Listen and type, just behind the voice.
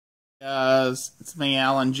Guys, it's me,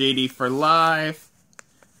 Alan JD for life,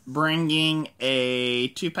 bringing a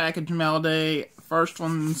 2-package mail day. First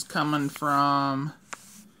one's coming from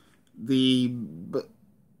the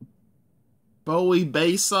Bowie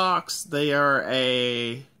Baysox. They are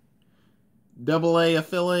a AA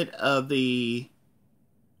affiliate of the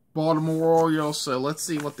Baltimore Orioles, so let's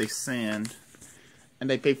see what they send. And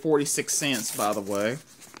they pay 46 cents, by the way.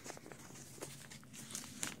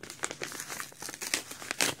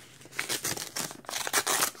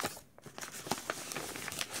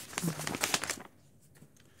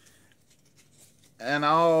 And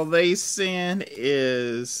all they send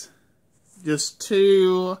is just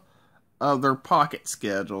 2 of their pocket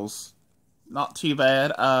schedules. Not too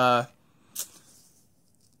bad.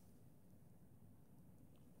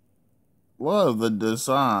 Love the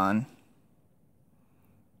design.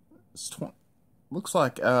 Looks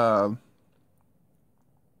like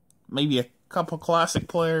maybe a couple classic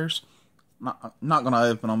players. Not gonna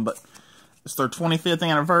open them, but it's their 25th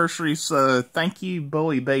anniversary. So thank you,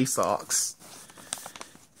 Bowie Baysox.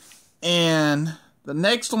 And the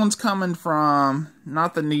next one's coming from,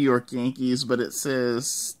 not the New York Yankees, but it says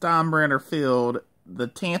Steinbrenner Field, the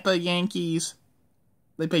Tampa Yankees.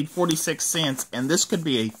 They paid 46 cents, and this could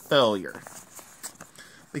be a failure.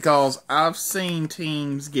 Because I've seen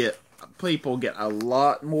people get a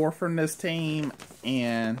lot more from this team,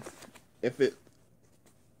 and if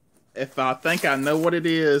I think I know what it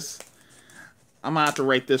is, I'm going to have to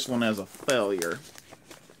rate this one as a failure.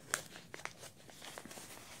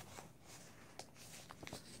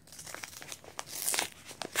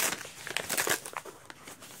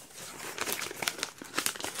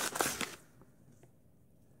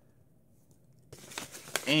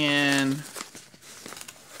 And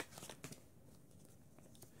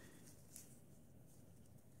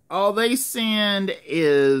all they send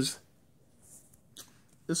is,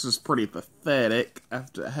 this is pretty pathetic. I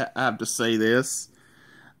have to say this.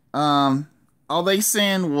 All they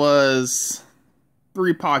send was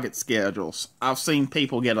 3 pocket schedules. I've seen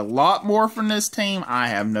people get a lot more from this team. I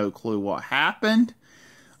have no clue what happened,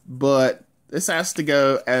 but this has to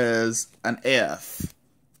go as an F.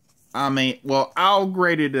 I mean, well, I'll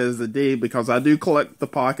grade it as a D because I do collect the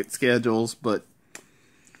pocket schedules, but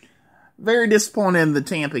very disappointed in the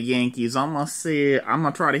Tampa Yankees. I'm going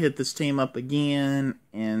to try to hit this team up again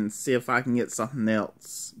and see if I can get something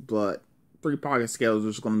else, but 3 pocket schedules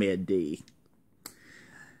is going to be a D.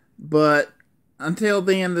 But until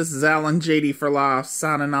then, this is Alan JD for life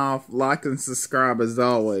signing off. Like and subscribe as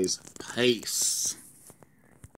always. Peace.